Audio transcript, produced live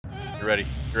You're ready.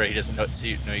 You're ready. He doesn't know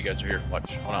you guys are here.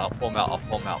 Watch. Hold on, I'll pull him out. I'll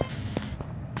pull him out.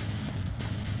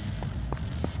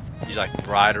 He's like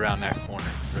right around that corner.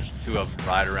 There's two of them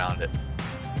right around it.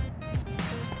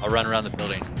 I'll run around the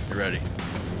building. You're ready.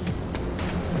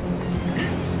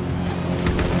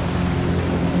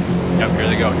 Yep, here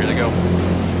they go. Here they go.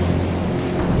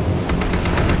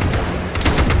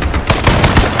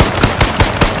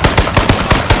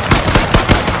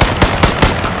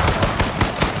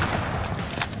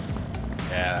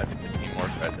 Yeah, that's good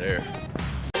teamwork right there.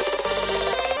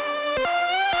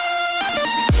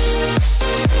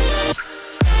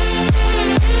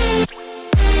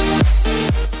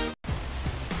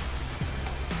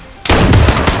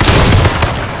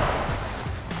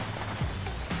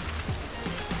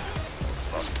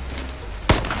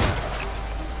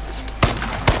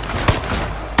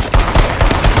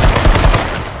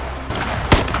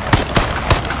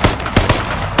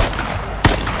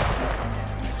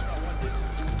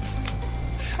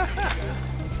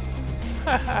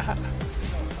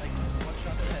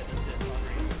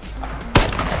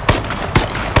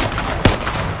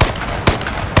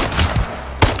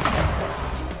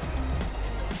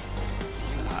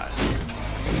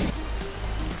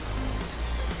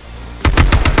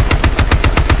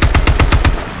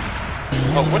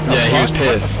 Oh, what the fuck? He was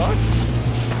pissed.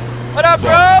 What up,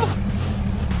 bro?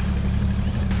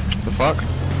 The fuck?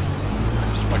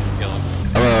 Just fucking kill him.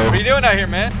 Hello. What are you doing out here,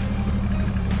 man?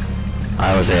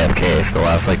 I was AFK for the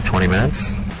last like 20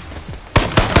 minutes.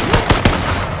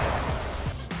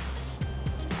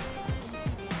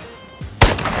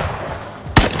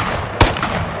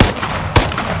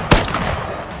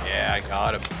 Yeah, I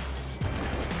got him.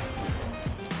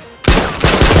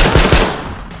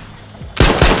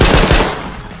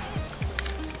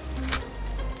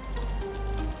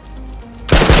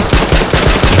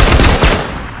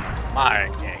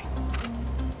 Okay.